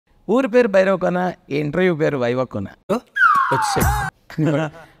ఊరి పేరు భైరవకోన, ఇంటర్వ్యూ పేరు వైవకోన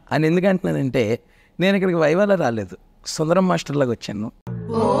అని ఎందుకంటున్నానంటే నేను ఇక్కడికి వైవాలో రాలేదు, సుందరం మాస్టర్లాగా వచ్చాను.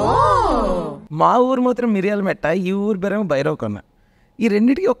 మా ఊరు మాత్రం మిరియాల మెట్ట, ఈ ఊరు పేరేమో భైరవకోన. ఈ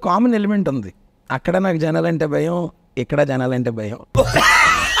రెండింటికి ఒక కామన్ ఎలిమెంట్ ఉంది. అక్కడ నాకు జనాలంటే భయం, ఇక్కడ జనాలంటే భయం.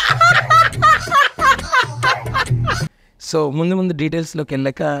 సో ముందు ముందు డీటెయిల్స్లోకి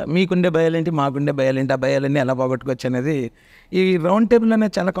వెళ్ళాక మీకుండే భయాలేంటి, మాకుండే భయాలేంటి, ఆ భయాలన్నీ ఎలా పోగొట్టుకోవచ్చు అనేది ఈ రౌండ్ టేబుల్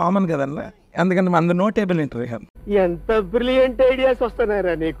అనేది చాలా కామన్ కదన్నా. అందుకని మన నో టేబుల్ ఇంటర్వ్యూ. ఎంత బ్రిలియంట్ ఐడియాస్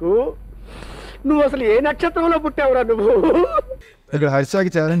వస్తున్నారా నీకు? నువ్వు అసలు ఏ నక్షత్రంలో పుట్టావురా నువ్వు? ఇక్కడ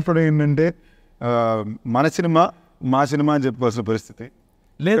హర్షకి ఛాలెంజ్ కూడా ఏంటంటే మన సినిమా మా సినిమా అని చెప్పుకోవాల్సిన పరిస్థితి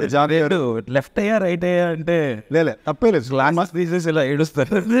లేదు. లెఫ్ట్ అయ్యా రైట్ అయ్యా అంటే లేలే తప్పే లేదు. గ్లాస్ తీసేసి ఇలా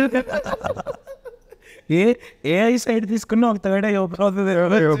ఏడుస్తారు. ఏఐ సైడ్ తీసుకున్నా ఒక థర్డ్ అయ్యి అవుతుంది.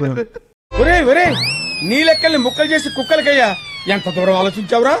 నీ లెక్కల్ని ముక్కలు చేసి కుక్కలకయ్యా ఎంత దూరం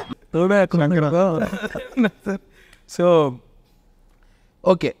ఆలోచించావురా? సో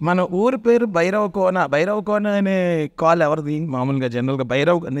ఓకే, మన ఊరి పేరు భైరవకోన. భైరవకోన అనే కాల్ ఎవరిది మామూలుగా జనరల్గా?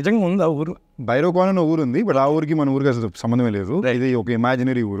 నిజంగా ఉందా ఊరు? భైరవకోన అనే ఊరు ఉంది, బట్ ఆ ఊరికి మన ఊరికి అసలు సంబంధమే లేదు. ఇది ఒక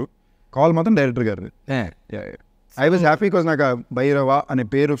ఇమాజినరీ ఊరు. కాల్ మాత్రం డైరెక్టర్ గారు. ఐ వాజ్ హ్యాపీ బికాజ్ నాకు భైరవ అనే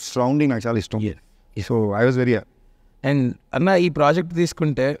పేరు సరౌండింగ్ నాకు చాలా ఇష్టం. So I was very and అన్న ఈ ప్రాజెక్ట్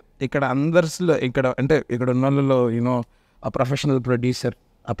తీసుకుంటే ఇక్కడ అందరిలో ఇక్కడ ఉన్న వాళ్ళలో యూనో ఆ ప్రొఫెషనల్ ప్రొడ్యూసర్,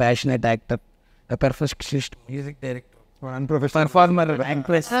 ఆ ప్యాషనేట్ యాక్టర్, ఆ perfectionist music director, performer,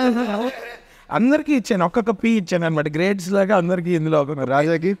 actress అందరికీ ఇచ్చాను. ఒక్కొక్క పీ ఇచ్చాను అనమాట. గ్రేడ్స్ లాగా అందరికీ ఇందులో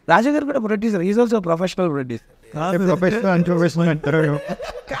రాజా గారు కూడా producer. Is also professional producer.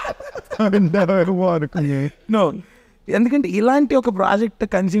 No, ఎందుకంటే ఇలాంటి ఒక ప్రాజెక్ట్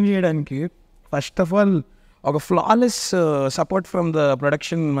కన్స్యూమ్ చేయడానికి ఫస్ట్ ఆఫ్ ఆల్ ఒక flawless support from the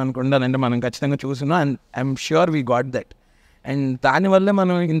production మనకు ఉండాలంటే మనం ఖచ్చితంగా చూస్తున్నాం. And I'm sure we got that. And దానివల్లే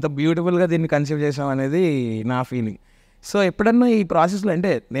మనం ఇంత బ్యూటిఫుల్గా దీన్ని కన్సీవ్ చేసాం అనేది నా ఫీలింగ్. సో ఎప్పుడన్నా ఈ ప్రాసెస్లో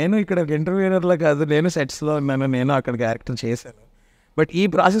అంటే నేను ఇక్కడ ఇంటర్వ్యూయర్లో కాదు, నేను సెట్స్లో ఉన్నాను, నేను అక్కడ క్యారెక్టర్ చేశాను. బట్ ఈ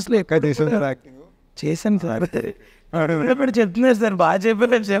ప్రాసెస్లో ఎక్కడ చేశాను సార్, చెప్తున్నారు సార్, బాగా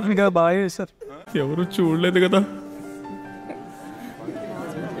చెప్పాను కదా, బాగా చేశారు. ఎవరు చూడలేదు కదా,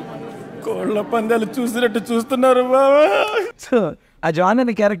 కోళ్ళ పందాలు చూసినట్టు చూస్తున్నారు బాబా. సో ఆ జాన్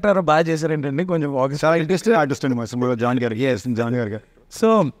అనే క్యారెక్టర్ బాగా చేశారేంటండి, కొంచెం చాలా ఇంట్రెస్టింగ్ ఆర్టిస్ట్ అండి మా సినిమాలో జాన్ గారు. So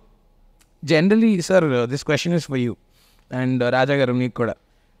generally sir this question is for you and రాజా గారు మీకు కూడా.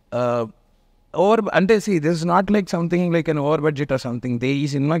 ఓవర్ అంటే this is not like something like an over budget or something. ఈ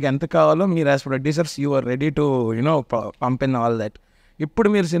సినిమాకి ఎంత కావాలో మీరు as producers you are ready to you know pump in all that. ఇప్పుడు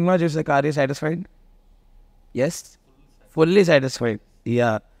మీరు సినిమా చూసే are you satisfied? Yes, fully satisfied.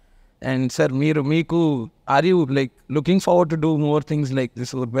 Yeah. And sir మీకు are you like looking forward to do more things like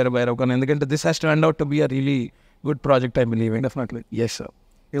this ఊరు పేరు భైరవకోన? ఎందుకంటే this has turned out to be a really good project I believe in. Definitely. Yes sir.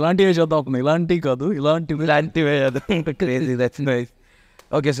 ఇలాంటివే చూద్దాం, ఇలాంటివి కాదు, ఇలాంటివే. Crazy, that's nice.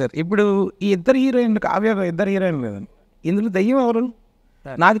 Okay sir, ఇప్పుడు ఈ ఇద్దరు హీరోయిన్లు, కావ్య ఇద్దరు హీరోయిన్లు కదండి, ఇందులో దయ్యం ఎవరు?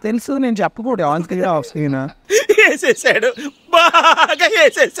 నాకు తెలుసు, నేను చెప్పకూడదు ఆన్ స్క్రీన్ ఆఫ్ స్క్రీన్.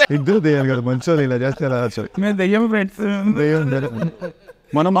 ఇద్దరు దెయ్యాలి కదా, మంచి ఇలా చేస్తే మేము దెయ్యం ఫ్రెండ్స్.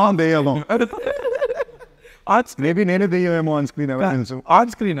 మనం దెయ్యం మేబీ నేనే దెయ్యమేమో on screen.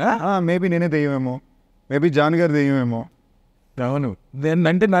 On screen maybe నేనే దెయ్యమేమో, మేబీ జాన్ గారు దెయ్యమేమో. అవును,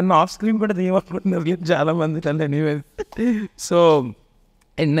 అంటే నన్ను ఆఫ్ స్క్రీన్ కూడా దెయ్యమనుకుంటున్నారు చాలా మంది. Anyway, so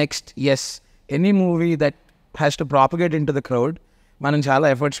and next, yes, any movie that has to propagate in to the crowd మనం చాలా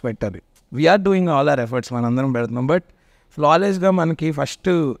ఎఫర్ట్స్ పెట్టాలి. We are doing all our efforts, మనందరం పెడుతున్నాం. బట్ ఫ్లాలెస్గా మనకి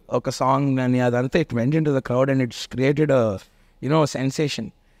ఫస్ట్ ఒక సాంగ్ కానీ అదంతా it went in to the crowd and it's created sensation.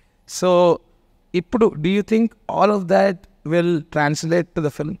 So ఇప్పుడు do you think all of that will translate to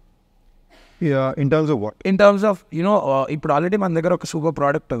the film? In terms of what? In terms of ఇప్పుడు already మన దగ్గర ఒక super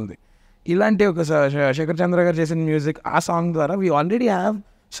product ఉంది. ఇలాంటి ఒక శేఖర్ చంద్ర గారు చేసిన మ్యూజిక్, ఆ సాంగ్ ద్వారా we already have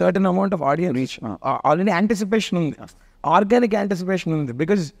certain amount of audience reach. Already anticipation ఉంది, ఆర్గానిక్ యాంటిసిపేషన్ ఉంది.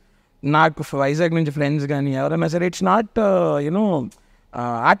 బికాజ్ నాకు వైజాగ్ నుంచి ఫ్రెండ్స్ కానీ ఎవరైనా సరే, ఇట్స్ నాట్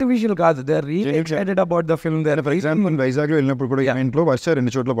ఆర్టిఫిషియల్ కాదు, they are really excited about the film. For example వైజాగ్లో వెళ్ళినప్పుడు కూడా ఈవెంట్లో వర్ష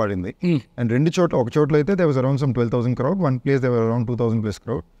 2 చోట్ల పాడింది. అండ్ 2 చోట్ల, ఒక చోట్ల అయితే there was around some 12,000 crowd, one place there were around 2,000+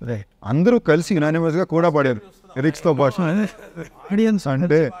 crowd. అందరూ కలిసి యునానిమస్గా కూడా పాడారు లిరిక్స్తో పాటు. ఆడియన్స్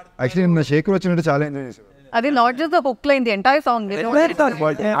అంటే యాక్చువల్లీ నా శేఖర్ వచ్చినట్టు చాలా ఎంజాయ్ చేశారు. అది not just the hook line, the entire song.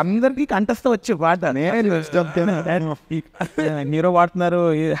 అందరికి కంటెస్ట్ వచ్చి పాట హీరో పాడుతున్నారు,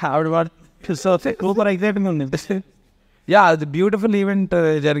 ఆవిడ పాడుతున్నారు. సో సూపర్ ఎక్సైటింగ్ ఉంది. యా, అది బ్యూటిఫుల్ ఈవెంట్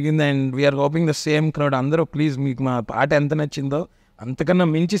జరిగింది. And we are hoping the same crowd. అందరూ ప్లీజ్, మీకు మా పాట ఎంత నచ్చిందో అంతకన్నా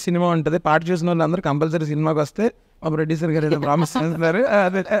మించి సినిమా ఉంటుంది. పాట చూసిన వాళ్ళు అందరూ కంపల్సరీ సినిమాకి వస్తే మా ప్రొడ్యూసర్ గారు ఏదో ప్రామిస్ చేస్తున్నారు.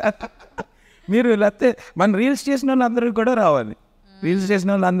 మీరు లేకపోతే మన రీల్స్ చేసిన వాళ్ళు అందరూ కూడా రావాలి. రీల్స్ చేసిన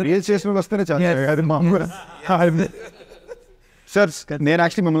వాళ్ళు అందరూ రీల్స్ చేసిన వాళ్ళు వస్తేనే చాలు అది మామూలు. సార్ నేను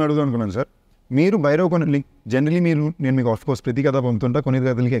యాక్చువల్లీ మిమ్మల్ని అడుగుదాం అనుకున్నాను సార్. మీరు భైరవకోన జనరలీ నేను మీకు ఆఫ్ కోర్స్ ప్రతి కథ పంపుతుంటా, కొన్ని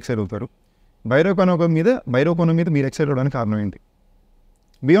కథలకి ఎక్సైట్ అవుతారు. భైరవకోన మీద మీరు ఎక్సైట్ అవ్వడానికి కారణం ఏంటి?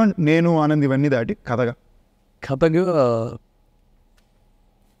 బియాండ్ నేను ఆనంద్ ఇవన్నీ దాటి కథగా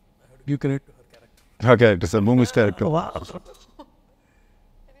character sir, movies character.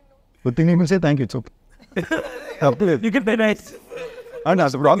 Good thing you say thank you. So You can be nice. and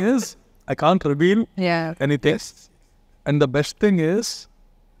as a problem is I can't reveal anything. And the best thing is,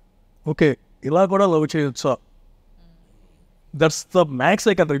 okay, ఇలా కూడా love చేయొచ్చా, that's the max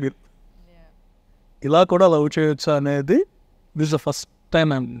I can reveal. ఇలా కూడా love చేయొచ్చా అనేది this the first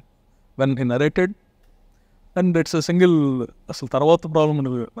time when he narrated. And it's a single, అసలు తర్వాత problem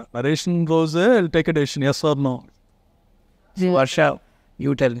narration రోజే take a decision, yes are no. Varsha,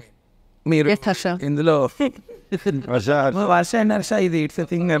 you tell me. మీరు Yes, Harsha. ఇందులో వర్ష and Harsha ఇది ఇట్స్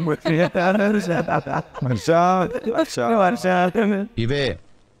థింగ్. వర్ష ఇవే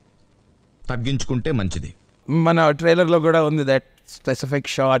తగ్గించుకుంటే మంచిది. మన ట్రైలర్లో కూడా ఉంది that specific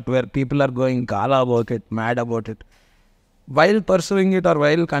shot where people are going gala about it, mad about it. While pursuing it or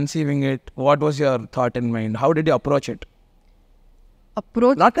while conceiving it, what was your thought in mind? How did you approach it?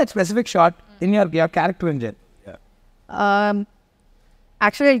 Not that specific shot, in your character in general.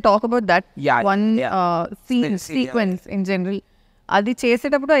 Actually, I'll talk about that one Scene, sequence in general. అది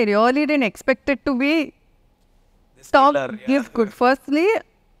చేసేటప్పుడు I really didn't expect it to be stop give good. Firstly,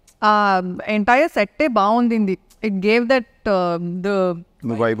 entire set బాగుంది. It gave that the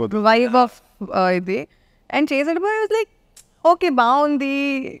vibe of ఇది. And చేసేటప్పుడు I was like, okay,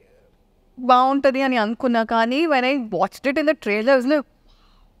 బాగుంటుంది అని అనుకున్నా. కానీ when I watched it in the trailer, I was like,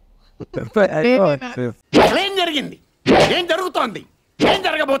 ఏం జరిగింది, ఏం జరుగుతోంది, ఏం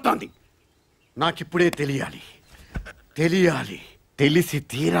జరగబోతోంది, నాకిప్పుడే తెలియాలి, తెలిసి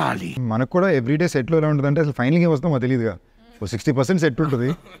తీరాలి. మనకు కూడా ఎవ్రీడే సెట్లో ఎలా ఉంటుంది అంటే అసలు ఫైనల్గా వస్తాం అది తెలియదుగా. 60% సెట్ ఉంటుంది,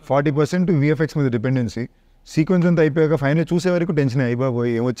 40% VFX మీద డిపెండెన్సీ. సీక్వెన్స్ అంతా అయిపోయాక ఫైనల్ చూసే వరకు టెన్షన్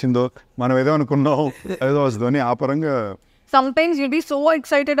అయిపోయి ఏమొచ్చిందో, మనం ఏదో అనుకున్నాం ఏదో వస్తుందో అని. ఆ పరంగా sometimes you'll be so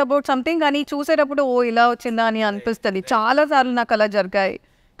excited about something కానీ చూసేటప్పుడు ఓ ఇలా వచ్చిందా అని అనిపిస్తుంది. చాలా సార్లు నాకు అలా జరిగాయి.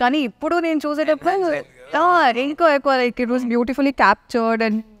 కానీ ఇప్పుడు నేను చూసేటప్పుడు ఇంకో ఎక్కువ like it was beautifully captured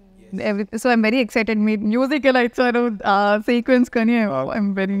and everything. So I'm very excited. Me music ఎలా ఇచ్చారు సీక్వెన్స్ కానీ ఐఎమ్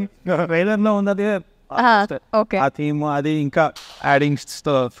వెరీ ట్రైలర్లో ఉన్నది ఓకే. ఆ థీమ్ అది ఇంకా యాడింగ్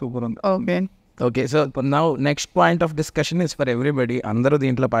సూపర్ ఉంది. Okay, so now next point of discussion is for everybody. అందరూ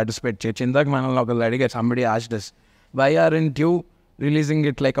దీంట్లో పార్టిసిపేట్ చేయొచ్చు. ఇందాక మనల్ని ఒకళ్ళు అడిగారు, somebody asked us, why aren't you releasing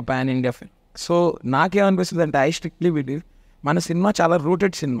it like a pan India film? So నాకేమనిపిస్తుంది అంటే, ఐ స్ట్రిక్ట్లీ బిలీవ్ మన సినిమా చాలా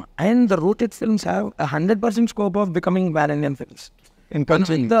rooted cinema, and the rooted films have 100% scope of becoming pan Indian films.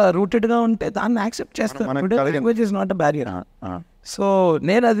 ఇంత రూటెడ్గా ఉంటే దాన్ని accept చేస్తారు. Language is not a barrier. So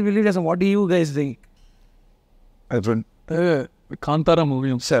నేను అది believe చేస్తాను. What do you guys think? Kantara movie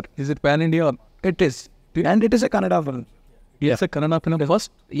sir, is it pan India? It is, and it is a Kannada film. Yes, a Kannada film first.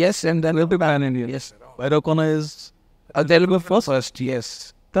 Yes, and then will be pan India. Yes, Bhairavakona is Telugu first. Yes,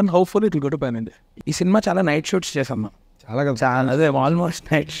 then hopefully it will go to pan India. ఈ cinema చాలా night shoots చేసాం. చాలా అదే almost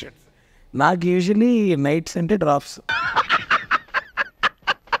night shoots. నాకు usually nights అంటే drops.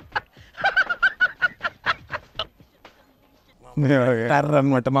 Terror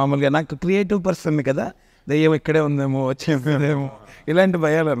అనమాట. మామూలుగా నాకు క్రియేటివ్ పర్సన్ కదా, దయ్యం ఇక్కడే ఉందేమో, వచ్చేదేమో, ఇలాంటి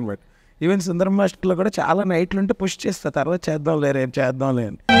భయాలు అనమాట. ఈవెన్ సుందరం మాస్టర్లో కూడా చాలా నైట్లు ఉంటే పుష్ చేస్తా, తర్వాత చేద్దాం లేరు, ఏం చేద్దాం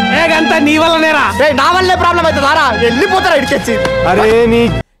లేని. నీ వల్లనేరా, నా వల్లే ప్రాబ్లం అవుతుందారా, వెళ్ళిపోతారా ఇడికొచ్చి. అరే నీ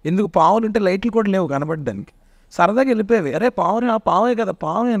ఎందుకు పావులు ఉంటే లైట్లు కూడా లేవు కనబడడానికి, సరదాగా వెళ్ళిపోయేవి. అరే పావే కదా,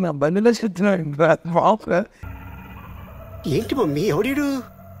 పావే బండిలో చెప్తున్నా పావు. ఏంటి మమ్మీ ఎవడీడు?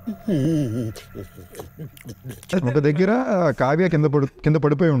 ఒక దగ్గర కావ్య కింద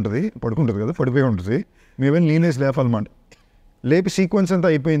పడిపోయి ఉంటుంది, పడిపోయి ఉంటుంది. మేమేం నేనేసి లేపాలన్నమాట. లేపి సీక్వెన్స్ అంతా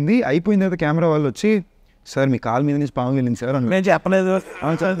అయిపోయిన తర్వాత కెమెరా వాళ్ళు వచ్చి, సార్ మీ కాలు మీద నుంచి పాము వెళ్ళింది సార్ అని. నేను చెప్పలేదు.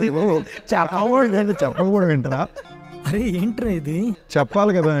 చెప్పకూడదు వింటారా? అరే ఏంట్రా ఇది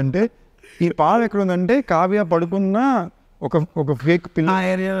చెప్పాలి కదా. అంటే ఈ పాము ఎక్కడ ఉందంటే కావ్య పడుకున్న ఒక ఫేక్ పిల్ల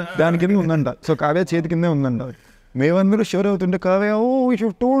దాని కింద ఉందంట. సో కావ్య చేతి కిందే ఉందంట. మేమందరూ షూర్ అవుతుంటే Kavya you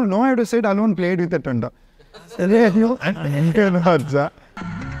should told no I do said alone played with it అంట. అదే అచ్చా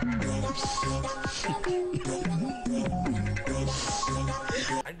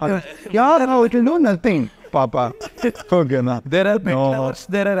it will do nothing, Papa. Okay, na. There are pet lovers,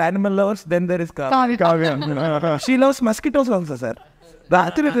 there are animal lovers, then there is Kavya. She loves mosquitoes also, sir.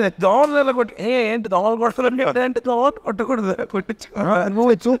 రాత్రి దోమలు కొట్టి ఏంటి దోమలు కొడుతుంది అంటే దోమలు కొట్టకూడదు, కొట్టించు. No,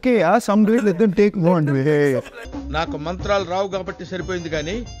 it's okay. Some days let them take more. నాకు మంత్రాలు రావు కాబట్టి సరిపోయింది,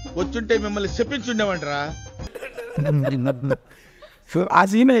 కానీ వచ్చుంటే మిమ్మల్ని చెప్పించుండేవంటరా. సో ఆ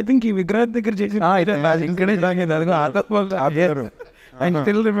సీన్ ఐ థింక్ ఈ విగ్రహం దగ్గర చేసి ఇక్కడే అండ్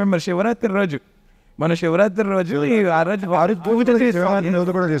స్టిల్ రిమెంబర్ శివరాత్రి రోజు మన శివరాత్రి రోజు ఆ రోజు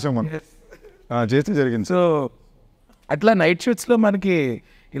కూడా చేసాం మనం చేస్తే జరిగింది. సో అట్లా నైట్ షూట్స్లో మనకి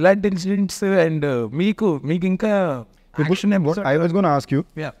ఇలాంటి ఇన్సిడెంట్స్ అండ్ మీకు ఇంకా I was gonna ask you,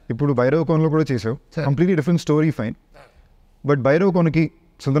 ఇప్పుడు భైరవకోనలో కూడా చేసావు, completely different story, fine. But భైరవకోనకి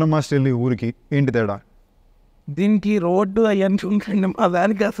Sundaramma style ఊరికి ఏంటి తేడా? దీనికి రోడ్డు అయ్యనుకుంటే మా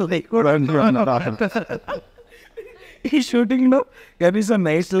దానికి అసలు ఈ షూటింగ్లో కనీసం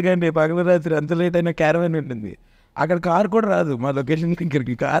నైట్స్లు కానీ పగల రాత్రి అంత లేట్ అయినా క్యారవాన్ ఉంటుంది. అక్కడ కార్ కూడా రాదు మా లొకేషన్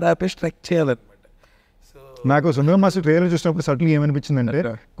దగ్గరికి, కార్ ఆపేసి ట్రెక్ చేయాలన్నమాట. నాకు సుందరమ్మ ట్రైలర్ చూసినప్పుడు సట్లీ ఏమనిపించింది అంటే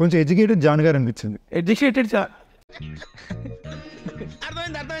కొంచెం ఎడ్యుకేటెడ్ జాన్ గారు అనిపించింది. ఎడ్యుకేటెడ్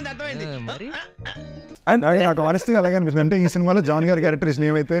నాకు ఆనెస్ట్గా అలాగే అనిపిస్తుంది. అంటే ఈ సినిమాలో జాన్ గారి క్యారెక్టర్స్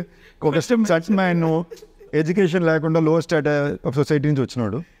ఏమైతే ఒక సచ్ మ్యాన్ ఎడ్యుకేషన్ లేకుండా లో స్టాటస్ ఆఫ్ సొసైటీ నుంచి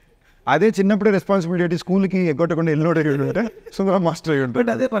వచ్చినాడు, అదే చిన్నప్పుడే రెస్పాన్సిబిలిటీ స్కూల్కి ఎగ్గొట్టకుండా వెళ్ళినోడు ఉంటే సుందరమ్మ మాస్టర్ అయ్యి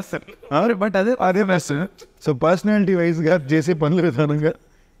ఉంటాడు. అదే పర్సన్. సో పర్సనాలిటీ వైజ్గా చేసే పనుల విధానంగా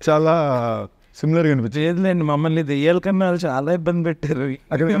చాలా సిమిలర్గా అనిపించింది. లేదులేండి, మమ్మల్ని దెయ్యాల కన్నా వాళ్ళు చాలా ఇబ్బంది పెట్టారు.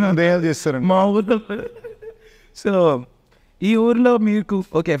 అక్కడ దెయ్యాలు చేస్తారు మా ఊర్లో. సో ఈ ఊర్లో మీకు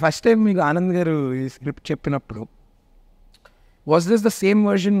ఓకే ఫస్ట్ టైం మీకు ఆనంద్ గారు ఈ స్క్రిప్ట్ చెప్పినప్పుడు was this the same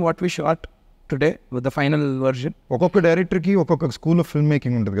version what we shot today with the final version? ఒక్కొక్క డైరెక్టర్కి ఒక్కొక్క స్కూల్ ఆఫ్ ఫిల్మ్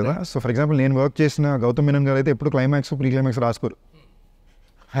మేకింగ్ ఉంటుంది కదా. సో ఫర్ ఎగ్జాంపుల్ నేను వర్క్ చేసిన గౌతమ్ మీనన్ గారు అయితే ఎప్పుడు క్లైమాక్స్ ప్రీ క్లైమాక్స్ రాసుకోరు.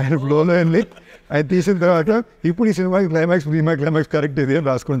 ఆయన ఫ్లోలో వెళ్ళి ఆయన తీసిన తర్వాత ఇప్పుడు ఈ సినిమాకి క్లైమాక్స్ క్లైమాక్స్ కరెక్ట్ ఇది అని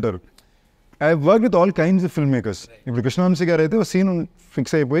రాసుకుంటారు. I work with all kinds of film makers. ఇప్పుడు కృష్ణవంశీ గారు అయితే ఒక సీన్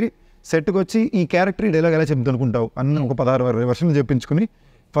ఫిక్స్ అయిపోయి సెట్కి వచ్చి ఈ క్యారెక్టర్ డైలాగ్ ఎలా చెప్తా అనుకుంటావు అన్న ఒక 16 వర్షన్లు చెప్పించుకుని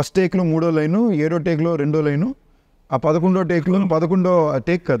ఫస్ట్ టేక్లో 3వ లైను, 7వ టేక్లో 2వ లైను, ఆ 11వ టేక్లో 11వ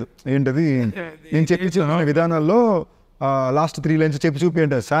టేక్ కాదు ఏంటది నేను చెప్పిన విధానాల్లో లాస్ట్ 3 లైన్స్ చెప్పి చూపి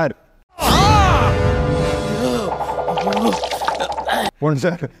అంటారు సార్ పోండి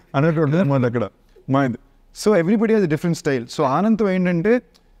సార్ అన్నట్టు ఉంటుంది మాది అక్కడ మాది. So everybody has different style. So Anand ఏంటంటే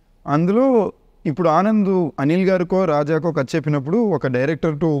అందులో ఇప్పుడు ఆనంద్ అనిల్ గారికో రాజాకో కథ చెప్పినప్పుడు ఒక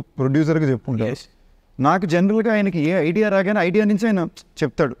డైరెక్టర్ టు ప్రొడ్యూసర్గా చెప్పుకుంటారు. నాకు జనరల్గా ఆయనకి ఏ ఐడియా రాగానే ఐడియా నుంచి ఆయన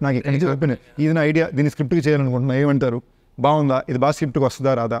చెప్తాడు, నాకు ఎక్కడి నుంచి చెప్పిన ఇది నా ఐడియా, దీన్ని స్క్రిప్ట్కి చేయాలనుకుంటున్నా, ఏమంటారు బాగుందా, ఇది బాగా స్క్రిప్ట్కి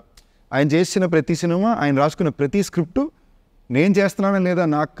వస్తుందా రాదా. ఆయన చేసిన ప్రతి సినిమా ఆయన రాసుకున్న ప్రతి స్క్రిప్టు నేను చేస్తున్నానా లేదా,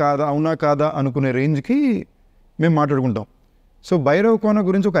 నాకు కాదా అవునా కాదా అనుకునే రేంజ్కి మేము మాట్లాడుకుంటాం. సో భైరవకోన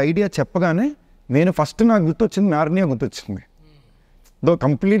గురించి ఒక ఐడియా చెప్పగానే నేను ఫస్ట్ నాకు గుర్తొచ్చింది నార్నియా గుర్తొచ్చింది. దో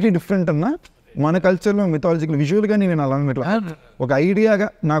కంప్లీట్లీ డిఫరెంట్ అన్న మన కల్చర్లో మిథాలజికల్ విజువల్గా నేను అలా ఇట్లా ఒక ఐడియాగా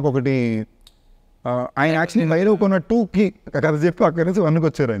నాకు ఒకటి ఆయన యాక్చువల్లీ భైరవకోన 2కి కథ చెప్పి అక్కడి నుంచి 1కి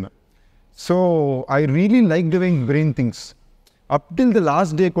వచ్చారు ఆయన. So I really like doing brain things up till the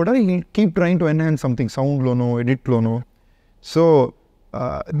last day కూడా he keep trying to enhance something సౌండ్లోనో ఎడిట్లోనో. So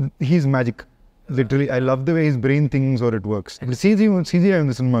he's magic literally. I love the way his brain things are it works. ఇప్పుడు CG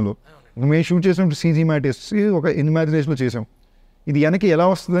ఉంది సినిమాలో, మేము shoot చేసినప్పుడు CG mat వేసి ఒక ఇమాజినేషన్లో చేసాం. ఇది వెనక్కి ఎలా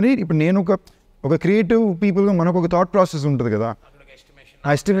వస్తుందని ఇప్పుడు నేను ఒక క్రియేటివ్ పీపుల్గా మనకు ఒక థాట్ ప్రాసెస్ ఉంటుంది కదా, ఆ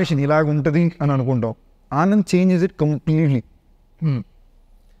ఎస్టిమేషన్ ఇలాగ ఉంటుంది అని అనుకుంటాం. Anand changes it completely.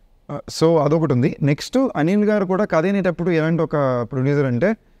 So అదొకటి ఉంది. నెక్స్ట్ అనిల్ గారు కూడా కథ అనేటప్పుడు ఎలాంటి ఒక ప్రొడ్యూసర్ అంటే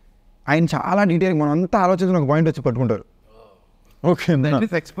ఆయన చాలా డీటెయిల్ మనం అంతా ఆలోచించిన ఒక పాయింట్ వచ్చి పట్టుకుంటారు. ఓకే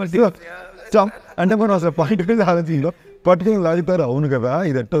అంటే మనం అసలు పాయింట్ మీద ఆలోచించలో పట్టుకుని లాగుతారు, అవును కదా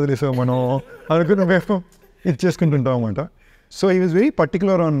ఇది ఎట్ట వదిలేసాం మనం అనుకున్న మేము ఇది చేసుకుంటుంటాం అన్నమాట. So he was very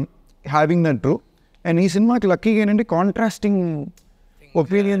particular on having that true. And ఈ సినిమాకి లక్కీగా ఏంటంటే కాంట్రాస్టింగ్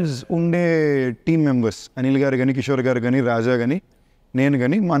ఒపీనియన్స్ ఉండే టీమ్ మెంబర్స్ అనిల్ గారు కానీ, కిషోర్ గారు కానీ, రాజా కానీ, నేను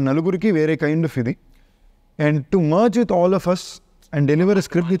కానీ, మా నలుగురికి వేరే కైండ్ ఆఫ్ ఇది. And to merge with all of us and deliver a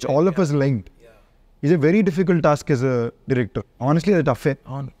script which all of us liked is a very difficult task as a director. Honestly అది టఫే.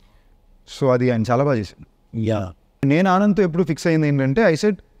 సో అది ఆయన చాలా బాగా చేశాను. నేను ఆనంద్తో ఎప్పుడు ఫిక్స్ అయింది ఏంటంటే I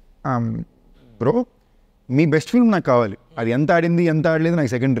said bro me best film నాకు కావాలి, అది ఎంత ఆడింది ఎంత ఆడలేదు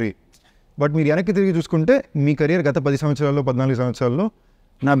నాకు సెకండరీ, బట్ మీరు వెనక్కి తిరిగి చూసుకుంటే మీ కెరియర్ గత 10 సంవత్సరాల్లో 14 సంవత్సరాల్లో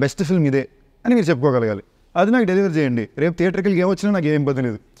నా బెస్ట్ ఫిల్మ్ ఇదే అని మీరు చెప్పుకోగలగాలి. అది నాకు డెలివర్ చేయండి. రేపు థియేటర్కి ఏం వచ్చినా నాకు ఏం ఇబ్బంది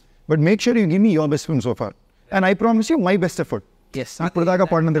లేదు, but make sure you give me your best film so far and I promise you my best effort. ఇప్పుడు దాకా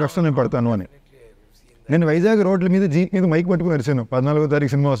పడినంత కష్టం నేను పడతాను అని. నేను వైజాగ్ రోడ్ల మీద జీప్ మీద మైక్ పట్టుకుని నడిచాను, 14వ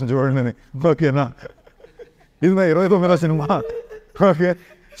తారీఖు సినిమా వస్తుంది చూడండి అని. ఓకేనా, ఇది నా 29వ సినిమా. ఓకే,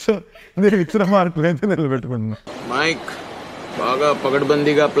 సో నేను ఇచ్చిన మార్కులు అయితే నిలబెట్టుకుంటున్నా. మైక్ బాగా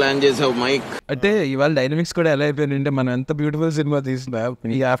పగడ్బందీగా ప్లాన్ చేసావు మైక్. అంటే ఇవాళ డైనమిక్స్ కూడా ఎలా అయిపోయిందంటే మనం ఎంత బ్యూటిఫుల్ సినిమా తీసినా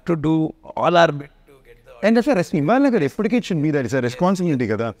you have to do all are bit to get the and sir ఇవాళ కదా ఎప్పటికీ it should be that is a responsibility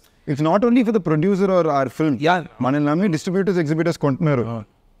కదా. It's not only for the producer are are film. మనల్ని నమ్మి డిస్ట్రిబ్యూటర్స్ ఎగ్జిబిటర్స్ కొంటున్నారు.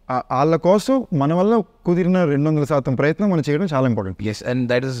 వాళ్ళ కోసం మన వల్ల కుదిరిన 200% ప్రయత్నం మనం చేయడం చాలా important. Yes, and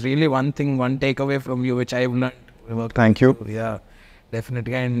that is really one takeaway from you which I have learned. Thank you. Yeah,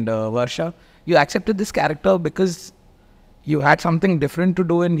 definitely. And Varsha, you accepted this character because you had something different to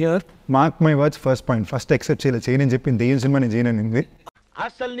do in here. Mark my words, first point, first except చేయని చెప్పింది దెయ్యం cinema నేను చేయననింది.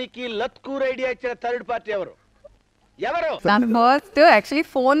 అసలు నీకు లత్కూర్ idea ఇచ్చిన third party ఎవరు? నాకు first actually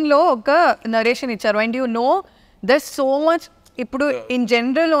ఫోన్లో ఒక నరేషన్ ఇచ్చారు. And you know there so much ఇప్పుడు in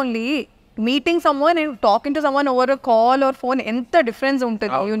general only meeting someone and talking to someone over call or phone ఎంత డిఫరెన్స్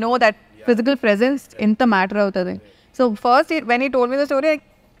ఉంటుంది. You know that physical presence ఎంత మ్యాటర్ అవుతుంది. సో ఫస్ట్ వెన్ ఈ told me the story I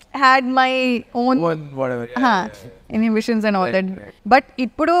had my own inhibitions and all that. But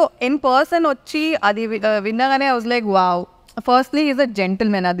ఇప్పుడు in person వచ్చి అది విన్నగానే I was like wow. Firstly is a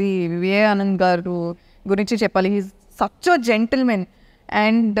gentlemen. అది ఆనంద్ గారు గురించి చెప్పాలి. He's such a gentlemen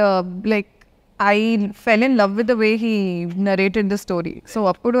and like I fell in love with the way he narrated the story. So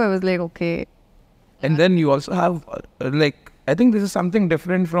appudu I was like okay. And then you also have like I think this is something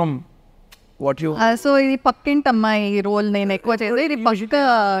different from what you so ఇది పక్కింటి అమ్మాయి role నేను ఎక్కువ చేసేది. ఇది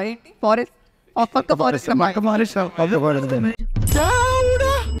పక్క forest పక్క forest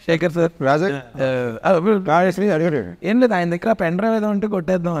Shekhar sir రాజా ఏం లేదు ఆయన దగ్గర పెన్ డ్రైవ్ ఏదో ఉంటే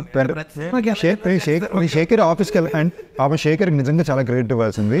కొట్టేద్దాం అని. శేఖర్ ఆఫీస్కి వెళ్ళండి. పాపం శేఖర్ నిజంగా చాలా క్రెడిట్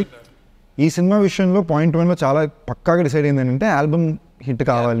ఇవ్వాల్సింది. ఈ సినిమా విషయంలో పాయింట్ 1లో చాలా పక్కాగా డిసైడ్ అయింది ఏంటంటే ఆల్బమ్ హిట్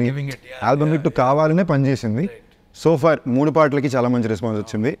కావాలి, ఆల్బమ్ హిట్ కావాలనే పనిచేసింది. సో ఫార్ 3 పాటలకి చాలా మంచి రెస్పాన్స్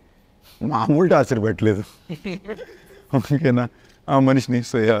వచ్చింది. మామూలు టార్చర్ పెట్టలేదు. ఓకేనా ఆ మనిషిని.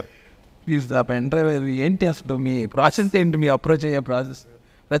 సో ప్లీజ్ ఆ పెన్ డ్రైవ్ ఏంటి అసలు మీ ప్రాసెస్ ఏంటి, మీ అప్రోచ్ అయ్యే ప్రాసెస్?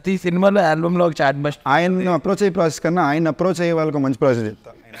 ప్రతి సినిమాలో ఆల్బమ్లో ఒక చాట్ బస్ట్. ఆయన అప్రోచ్ అయ్యే ప్రాసెస్ కన్నా ఆయన అప్రోచ్ అయ్యే వాళ్ళకి మంచి ప్రాసెస్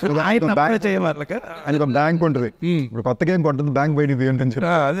చెప్తా. ఆయనకు బ్యాంక్ ఉంటుంది. ఇప్పుడు కొత్తగా ఏం కొట్టదు, బ్యాంక్ బయట తీయండి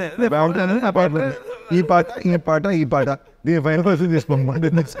ఈ పాట దీని ఫైనల్ ప్రాసెస్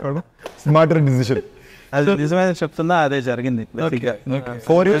చేసుకోవడం స్మార్టర్ డిసిషన్. అది నిజమైన చెప్తుందా, అదే జరిగింది.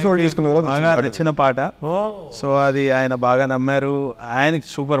 4 years ఓల్డ్ తీసుకున్న నచ్చిన పాట. సో అది ఆయన బాగా నమ్మారు. ఆయనకి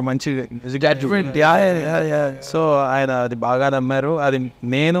సూపర్ మంచి సో ఆయన అది బాగా నమ్మారు. అది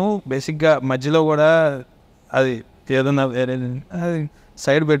నేను బేసిక్గా మధ్యలో కూడా అది ఏదన్నా వేరే అది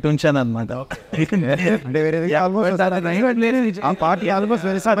సైడ్ పెట్టి ఉంచాను అనమాట.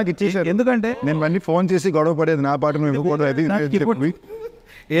 ఎందుకంటే నేను మళ్ళీ ఫోన్ చేసి గొడవ పడేది నా పాట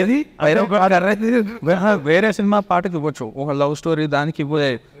ఏది వేరే సినిమా పాటకి ఇవ్వచ్చు, ఒక లవ్ స్టోరీ దానికి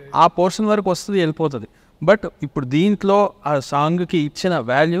ఇవ్వలే, ఆ పోర్షన్ వరకు వస్తుంది వెళ్ళిపోతుంది. బట్ ఇప్పుడు దీంట్లో ఆ సాంగ్కి ఇచ్చిన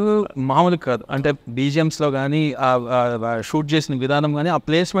వాల్యూ మామూలు కాదు. అంటే బీజిఎమ్స్లో కానీ ఆ షూట్ చేసిన విధానం కానీ ఆ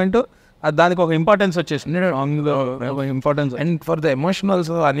ప్లేస్మెంట్ దానికి ఒక ఇంపార్టెన్స్ వచ్చేసింది. Importance and for the emotionals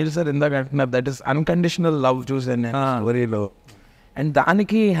Anil sir ఇందాక అంటున్నారు దట్ ఈస్ అన్కండిషనల్ లవ్ చూసాను వరీలో. అండ్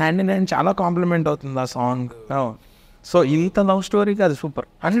దానికి హ్యాండ్ ఇన్ హ్యాండ్ చాలా కాంప్లిమెంట్ అవుతుంది ఆ సాంగ్. సో ఇంత లవ్ స్టోరీకి అది సూపర్,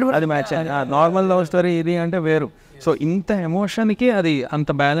 అది మ్యాచ్. నార్మల్ లవ్ స్టోరీ ఇది అంటే వేరు. సో ఇంత ఎమోషన్కి అది అంత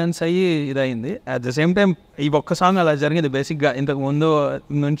బ్యాలెన్స్ అయ్యి ఇదయింది. అట్ ద సేమ్ టైం ఈ ఒక్క సాంగ్ అలా జరిగింది. బేసిక్గా ఇంతకు ముందు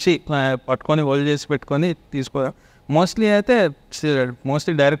నుంచి పట్టుకొని హోల్డ్ చేసి పెట్టుకొని తీసుకో మోస్ట్లీ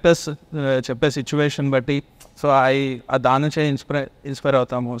డైరెక్టర్స్ చెప్పే సిచ్యువేషన్ బట్టి సో దాని నుంచి ఇన్స్పైర్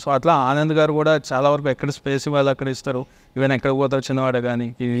అవుతాము. సో అట్లా ఆనంద్ గారు కూడా చాలా వరకు ఎక్కడ స్పేస్ ఇవ్వాలి అక్కడ ఇస్తారు. ఈవెన్ ఎక్కడ పోతారు చిన్నవాడు కానీ.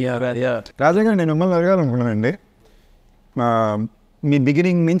 రాజా గారు నేను మిమ్మల్ని అడగాలనుకున్నానండి, మీ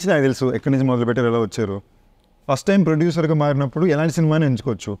బిగినింగ్ నుంచి నాకు తెలుసు ఎక్కడి నుంచి మొదలు పెట్టారు, ఎలా వచ్చారు. ఫస్ట్ టైం ప్రొడ్యూసర్గా మారినప్పుడు ఎలాంటి సినిమాని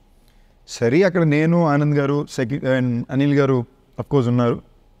ఎంచుకోవచ్చు. సరే అక్కడ నేను ఆనంద్ గారు అండ్ అనిల్ గారు అఫ్కోర్స్ ఉన్నారు,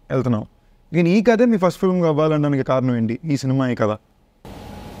 వెళ్తున్నాం. కానీ ఈ కథే మీ ఫస్ట్ ఫిల్మ్ అవ్వాలనడానికి కారణం ఏంటి? ఈ సినిమా ఈ కథ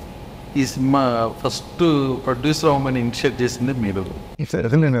ఈ సినిమా ఫస్ట్ ప్రొడ్యూసర్ అవ్వమని ఇనిషియేట్ చేసింది మీరు.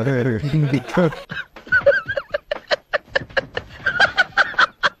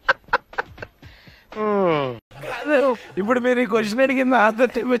 ఇప్పుడు మీరు ఈ క్వశ్చన్ అడిగింది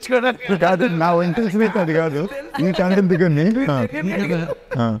ఆన్సర్ తెచ్చుకోవడానికి కాదు, నా ఇంట్రెస్ట్ అయితే అది కాదు. ఈ ఛానల్ దిగండి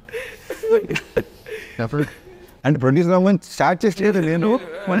అంటే ప్రొడ్యూసర్ అవ్వని స్టార్ట్ చేసేది నేను,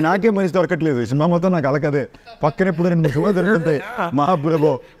 నాకే మనిషి దొరకట్లేదు. సినిమా మొత్తం నాకు అలకదే. పక్కన ఎప్పుడు 2 సినిమా దొరుకుతాయి.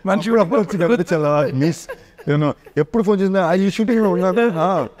 మహాప్రభో మనిషి కూడా అప్పుడు వచ్చి దొరుకుతా మిస్ ఎప్పుడు ఫోన్ చేసిన ఈ షూటింగ్ ఉన్నాను.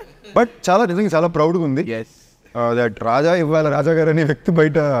 బట్ చాలా నిజంగా చాలా ప్రౌడ్గా ఉంది దట్ రాజా గారు అనే వ్యక్తి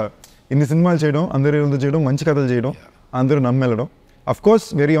బయట ఇన్ని సినిమాలు చేయడం, అందరూ చేయడం, మంచి కథలు చేయడం, అందరూ నమ్మెళ్ళడం. అఫ్కోర్స్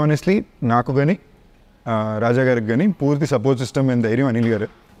వెరీ ఆనెస్ట్లీ నాకు కానీ రాజా గారికి కానీ పూర్తి సపోర్ట్ సిస్టమ్ అండ్ ధైర్యం అనిల్ గారు.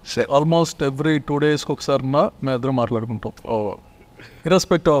 ఆల్మోస్ట్ ఎవ్రీ 2 days ఒకసారి మేము ఇద్దరం మాట్లాడుకుంటాం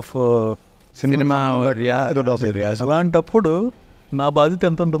ఇర్రెస్పెక్ట్ ఆఫ్ సినిమా. అలాంటప్పుడు నా బాధ్యత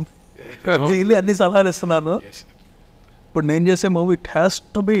ఎంత ఉంటుంది? వీళ్ళు అన్ని సలహాలు ఇస్తున్నాను. ఇప్పుడు నేను చేసే movie it has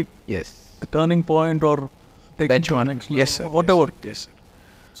to be turning point are what ever.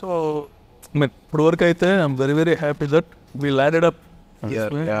 So ఇప్పుడు వరకు అయితే I'm very very happy that we landed up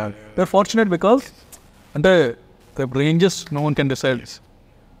We're fortunate because అంటే the ranges no one can decide,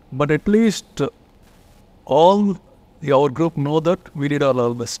 but at least all our group know that we did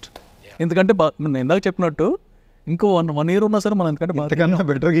our best. ఎందుకంటే నేను ఇందాక చెప్పినట్టు ఇంకో 1 year ఉన్నా సరే మనం ఎందుకంటే ఎంతకన్నా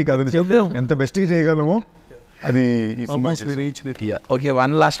బెటర్కి కాదు, ఎంత బెస్ట్గా చేయగలమో అది. Okay,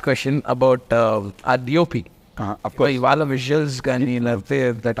 one last question about ఆ డిఓపి. ఇవాళ విజువల్స్ కానీ లేకపోతే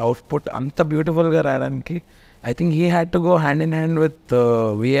దట్ అవుట్పుట్ అంత బ్యూటిఫుల్గా రావడానికి I think he had to go hand in hand with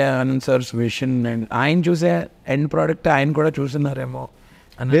VA Anand sirs vision. And ఆయన చూసే ఎండ్ ప్రోడక్ట్ ఆయన కూడా చూస్తున్నారేమో.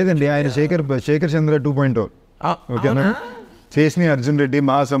 లేదండి, ఆయన శేఖర్ చంద్ర 2.0 ఓకేనా. చేసిన అర్జున్ రెడ్డి,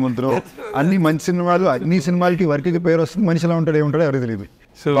 మహాసముద్రం అన్ని మంచి సినిమాలు, అన్ని సినిమాలకి వర్క్కి పేరు వస్తుంది. మనిషి ఎలా ఉంటాడు ఏముంటాడో ఎవరికి తెలియదు.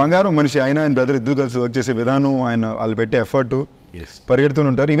 బంగారం మనిషి, ఆయన బ్రదర్ ఇద్దరు కలిసి వర్క్ చేసే విధానం, ఆయన వాళ్ళు పెట్టే ఎఫర్ట్ పరిగెడుతూ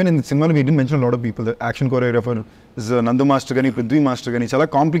ఉంటారు. ఈవెన్ ఇన్ సినిమాలో we didn't mention lot of people. Action choreographer నందు మాస్టర్ కానీ, పృథ్వీ మాస్టర్ కానీ చాలా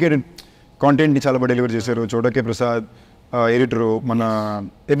కాంప్లికేటెడ్ కాంటెంట్ని చాలా బాగా డెలివర్ చేశారు. చోటకే ప్రసాద్ ఎడిటరు, మన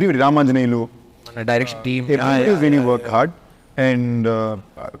ఎవ్రీబడి, రామాంజనేయులు, మన direction team work hard. And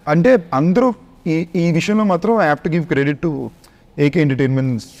అంటే అందరూ ఈ విషయంలో మాత్రం I have to give credit to AK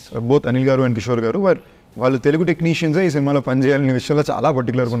entertainments, both Anil గారు అండ్ కిషోర్ గారు. వాళ్ళు తెలుగు టెక్నీషియన్స్ ఈ సినిమాలో పనిచేయాలనే విషయంలో చాలా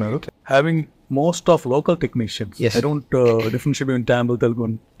పర్టికులర్గా ఉన్నారు. Having most of local technicians, I don't differentiate between Tamil, Telugu,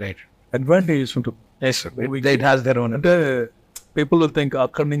 right. Advantages ఉంటుంది. It has their own. అంటే పీపుల్ విల్ థింక్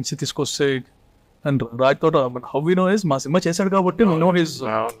అక్కడి నుంచి తీసుకొస్తే. అండ్ రాజ్ తోట హౌ వి నో ఇస్ మా సినిమా చేశాడు కాబట్టి no his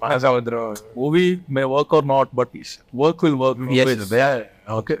movie May work or not, but work will work.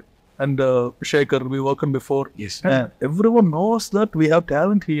 Okay. And Shekar, we worked on before. Yes. Everyone knows that we have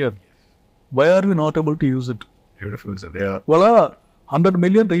talent here. Why are we not able to use it? Beautiful, sir. Yeah. Well, 100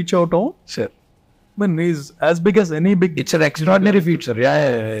 million reach out on. Sir. I mean, he's as big as any big. It's an extraordinary feat, sir.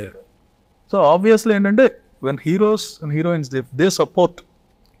 Yeah. So obviously, and when heroes and heroines, they support,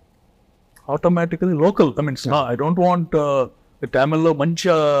 automatically local. I mean, I don't want Tamil lo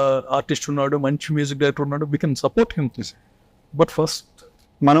manchi artist unnadu, manchi music director unnadu. We can support him. Yes. But first,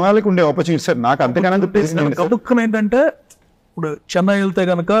 మన వాళ్ళకి ఉండే opportunity sir. నాకు అంతేగానే కనుక్కుని ఏంటంటే ఇప్పుడు చెన్నై వెళ్తే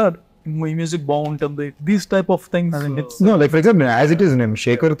కనుక ఈ మ్యూజిక్ బాగుంటుంది, these type of things. Like for example as it is, నేను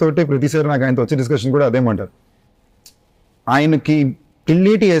శేఖర్ తోటి ప్రతిసారి నాకు ఆయనతో వచ్చే డిస్కషన్ కూడా అదేమంటారు. ఆయనకి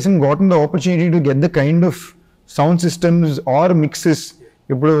టిల్లేటి Hesson గాటన్ the opportunity to get the kind of sound systems are mixes.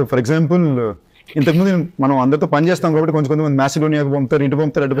 ఇప్పుడు ఫర్ ఎగ్జాంపుల్ ఇంతకుముందు మనం అందరితో పని చేస్తాం కాబట్టి కొంతమంది మ్యాసిడోనియాకి పంపుతారు, ఇటు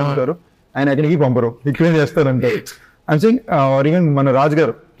పంపుతారు, అటు పంపుతారు. ఆయన అక్కడికి పంపరు, ఇక్కడే చేస్తారంటే. I'm saying, or even మన రాజ్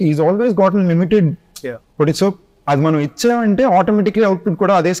గారు, he's always gotten limited. But it's so, అది మనం ఇచ్చామంటే ఆటోమేటిక్లీ అవుట్పుట్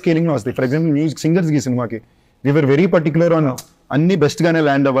కూడా అదే స్కేలింగ్ లో వస్తాయి. ఫర్ ఎగ్జాంపుల్ మ్యూజిక్ సింగర్స్ ఈ సినిమాకి వి వర్ వెరీ పర్టికులర్ ఆన్ అన్ని బెస్ట్ గానే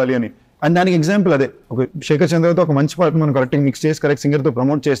ల్యాండ్ అవ్వాలి అని. అండ్ దానికి ఎగ్జాంపుల్ అదే, ఒక శేఖర్ చంద్రతో ఒక మంచి పాట మనం కరెక్ట్ మిక్స్ చేసి కరెక్ట్ సింగర్ తో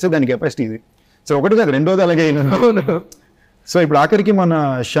ప్రమోట్ చేస్తే దానికి కెపాసిటీ ఇది. సో ఒకటి కాదు, రెండోది అలాగే. సో ఇప్పుడు ఆఖరికి మన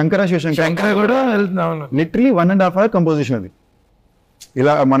శంకర కూడా లిటరలీ 1.5 hour కంపోజిషన్ అది.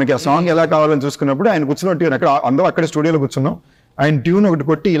 ఇలా మనకి ఆ సాంగ్ ఎలా కావాలని చూసుకున్నప్పుడు ఆయన కూర్చున్నట్టు అక్కడ అందరూ అక్కడే స్టూడియోలో కూర్చున్నాం. ఆయన ట్యూన్ ఒకటి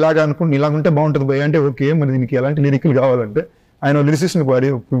కొట్టి ఇలాగ అనుకుంటే ఇలాగుంటే బాగుంటుంది భయ అంటే ఓకే, మరి దీనికి ఎలాంటి లిరిక్లు కావాలంటే ఆయన లిరిసిస్ట్ని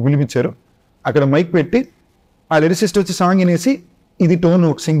పిలిపించారు. అక్కడ మైక్ పెట్టి ఆ లిరిసిస్ట్ వచ్చి సాంగ్ వినేసి ఇది టోన్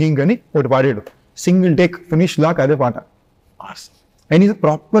సింగింగ్ అని ఒకటి పాడాడు. సింగిల్ టేక్ ఫినిష్ లాక్ అదే పాట. అండ్ ఇది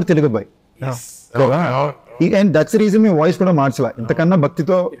proper Telugu bye. And that's reason me voice కూడా మార్చలా. ఇంతకన్నా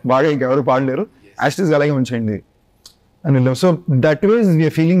భక్తితో బాగా ఇంకెవరు పాడలేరు. యాస్టిస్ అలాగే ఉంచండి. And so that way we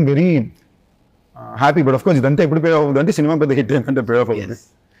are feeling very happy. But of course, idante eppudu pay avudante cinema pedda hit ayante pay off avudante.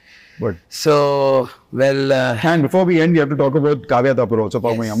 But so well, and before we end, we have to talk about KavyaThapar also.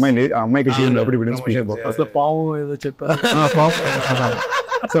 Pavu అమ్మాయి ki she nobody didn't speak about. అసలు పావు ఏదో చెప్పా.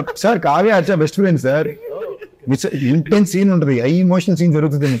 So sir, Kavya Harsha best friend sir. It's intense scene ఉంటుంది, high emotional scene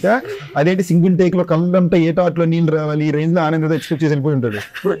జరుగుతుంది. ఇంకా అదేంటి single take లో కళ్ళంతా ఏ టాట్లో నీళ్ళు రావాలి ఈ రేంజ్ లో ఆనందం ఎక్స్పెక్ట్ చేసి వెళ్ళిపోయి ఉంటుంది.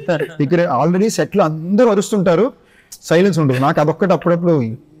 ఇక్కడ ఆల్రెడీ సెట్ లో అందరూ అరుస్తుంటారు, సైలెన్స్ ఉంటుంది. నాకు అదొక్కటి అప్పుడప్పుడు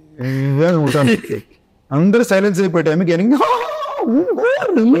ఉంటాను, అందరూ సైలెన్స్ అయిపోయే టైంకి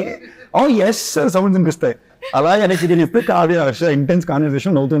సౌండ్స్ వినిపిస్తాయి. అలాగే అనేసి చెప్తే కావ్య హర్ష ఇంటెన్స్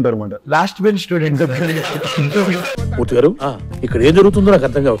కాన్వర్సేషన్ అవుతుంటారు అనమాట. లాస్ట్ బెంచ్ స్టూడెంట్ మూర్తి గారు, ఇక్కడ ఏం జరుగుతుందో నాకు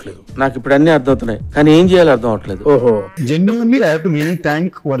అర్థం కావట్లేదు. నాకు ఇప్పుడు అన్ని అర్థం అవుతున్నాయి, కానీ ఏం చేయాలో అర్థం అవట్లేదు. ఓహో, genuinely I have to really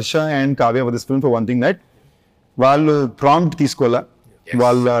thank Varsha and Kavya for this film for one thing, that వాళ్ళు ప్రాంప్ట్ తీసుకోవాలా,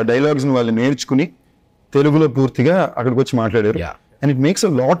 వాళ్ళ డైలాగ్స్ ని వాళ్ళు నేర్చుకుని తెలుగులో పూర్తిగా అక్కడికి వచ్చి మాట్లాడారు. And it makes a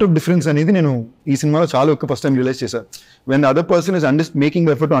lot of difference అనేది నేను ఈ సినిమాలో చాలా ఎక్కువ ఫస్ట్ టైం రియలైజ్ చేశాను. When other person is making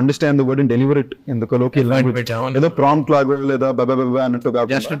the effort to understand the word and deliver it in the local language, ఏదో ప్రాంప్ట్ లాగా లేదా బాబా అన్నట్టు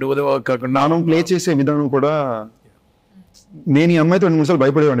మనం ప్లే చేసే విధానం కూడా. నేను ఈ అమ్మాయితో 2 నిమిషాలు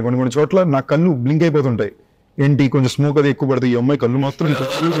భయపడేవాడిని. కొన్ని చోట్ల నా కళ్ళు బ్లింక్ అయిపోతుంటాయి, ఏంటి కొంచెం స్మోక్ అది ఎక్కువ పడుతుంది, ఈ అమ్మాయి కళ్ళు మాత్రం ఇలా.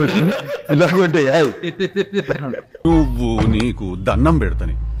 నువ్వు నీకు దండం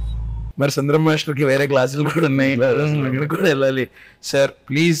పెడతాని మరి సుందరం మాస్టర్కి వేరే క్లాసులు కూడా ఉన్నాయి, అక్కడ కూడా వెళ్ళాలి. Sir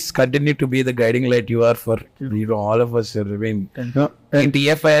please continue to be the guiding light you are for all of us, sir. I mean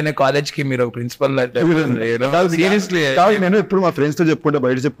TFI అనే కాలేజ్కి మీరు ఒక ప్రిన్సిపల్ సీరియస్లీ. నేను ఇప్పుడు మా ఫ్రెండ్స్తో చెప్పుకుంటే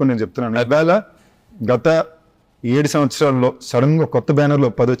బయట చెప్పుకుని నేను చెప్తున్నాను, ఇవాళ గత 7 సంవత్సరాల్లో సడన్ గా కొత్త బ్యానర్లో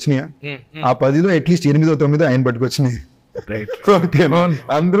 10 వచ్చినాయా, ఆ 10లో అట్లీస్ట్ 8 or 9 ఆయన పట్టుకొచ్చినాయి.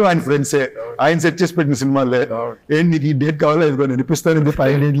 అందరూ ఆయన ఫ్రెండ్సే, ఆయన సెట్ చేసి పెట్టిన సినిమాలే. ఏంటి నీకు ఈ డేట్ కావాలో ఇదిగో నేను ఇప్పిస్తాను,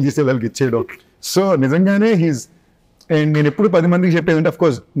 5 డేట్లు చేసే వాళ్ళకి ఇచ్చేయడం. సో నిజంగానే అండ్ నేను ఎప్పుడు 10 మందికి చెప్పేదంటే, అఫ్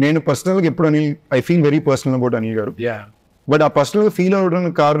కోర్స్ నేను పర్సనల్గా ఎప్పుడు I feel very personal about Anil గారు. బట్ ఆ పర్సనల్ ఫీల్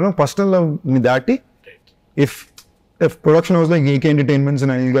అవడానికి కారణం పర్సనల్ ని దాటి ఇఫ్ ప్రొడక్షన్ హౌస్ లో ఏకే ఎంటర్టైన్మెంట్స్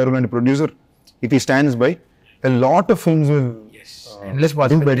అండ్ అనిల్ గారు లాంటి producer, if he stands by a lot of films will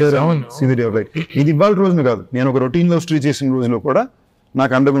do better and see the development. ఇది ఇవాళ రోజున కాదు, నేను ఒక రొటీన్ లవ్ స్టోరీ చేసిన రోజులో కూడా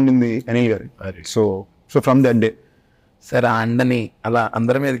నాకు అండగా ఉండింది అనిల్ గారు. So from that day sir ఆ అండని అలా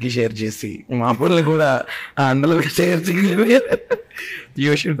అందరి మీదకి షేర్ చేసి మా పిల్లలు కూడా ఆ అండలో షేర్ చేసి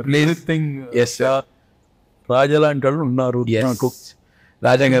రాజా లాంటి వాళ్ళు ఉన్నారు నాకు.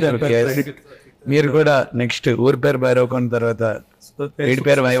 రాజా గారు మీరు కూడా నెక్స్ట్ ఊరు పేరు భైరవకోన తర్వాత వీడి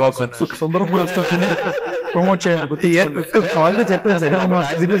పేరు వైవాకోన ప్రమోట్ చేయాలి.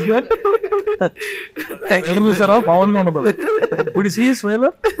 పవన్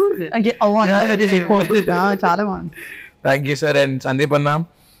చాలా బాగుంది. Thank you sir. And Sandeep అన్న,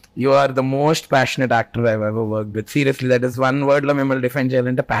 you are the most passionate actor I've ever worked with. Seriously, that is one word lo mimmల్ని define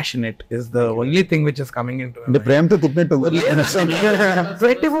చేయాలంటే passionate is the only thing which is coming into అంటే ప్రేమతో తిప్పినట్టు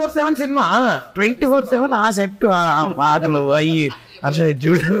 24/7 cinema 24/7 ఆ set ఆ పాటలు అయ్యి హర్ష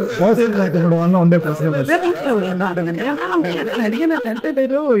చూడు ఉండే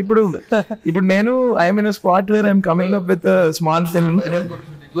ఇప్పుడు నేను I'm in spot where I'm coming up with small film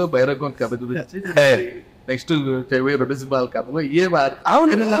Bhairavakona కథ నెక్స్ట్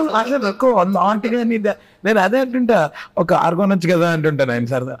నేను అదే అంటుంటా, ఒక ఆర్గొనొచ్చు కదా అంటుంటాను ఆయన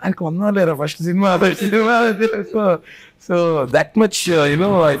సార్. ఆయన కొన్నాలేరా first cinema. So that much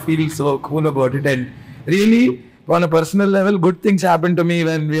I feel so cool about it. And really on a personal level, good things happen to me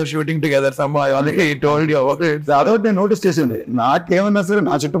when we are shooting together. Somehow I already told you about it. అదొకటి నేను notice చేసింది, నాకేమన్నా సరే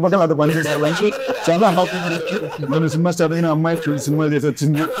నా చుట్టుపక్కల అది పని చేశారు. చాలా నేను సినిమా స్టార్ట్ అయిన అమ్మాయి 2 సినిమాలు చేసి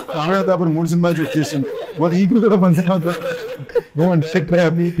వచ్చింది, కావ్యథాపర్ 3 సినిమాలు చేసి చేసింది. మరి ఈ కూడా పని happy.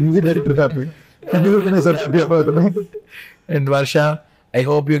 And Varsha, I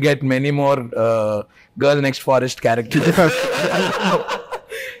hope you get many more girl next forest characters.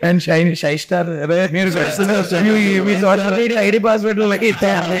 And shy star మీరు మీ ఐడి పాస్వర్డ్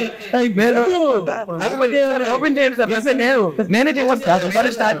ఓపెన్ చేయండి సార్. నేనే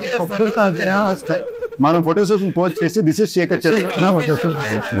మనం ఫోటోస్ పోస్ట్ చేసి దిస్ ఇస్ శేఖర్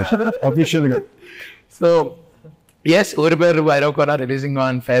అఫీషియల్ గా. So yes, Ooru Peru Bhairavakona releasing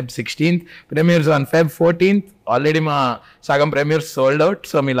on Feb 16th, premieres on Feb 14th. Already మా సగం premieres sold out.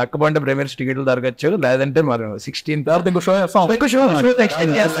 So మీ లక్క పంట ప్రీమియర్స్ టికెట్లు దొరకచ్చు, లేదంటే మరి 16th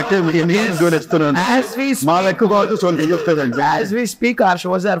as we speak our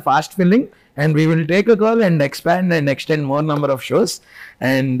shows are fast filling and we will take a call and expand and extend more number of shows.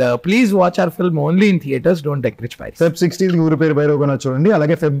 And please watch our film only in theaters, don't take rich price. Feb 16th ఊరు పేరు భైరవకోన చూడండి,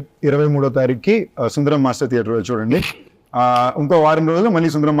 అలాగే Feb 23వ సుందరం master theatre లో చూడండి. ఇంకో వారం రోజుల్లో మళ్ళీ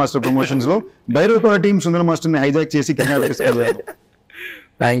సుందరం మాస్టర్ ప్రమోషన్స్ లో భైరవకోన టీం సుందరం మాస్టర్ ని హైజాక్ చేసి కెమెరా తీసుకెళ్ళారు.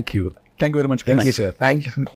 Thank you very much. Thank you sir. Thank you.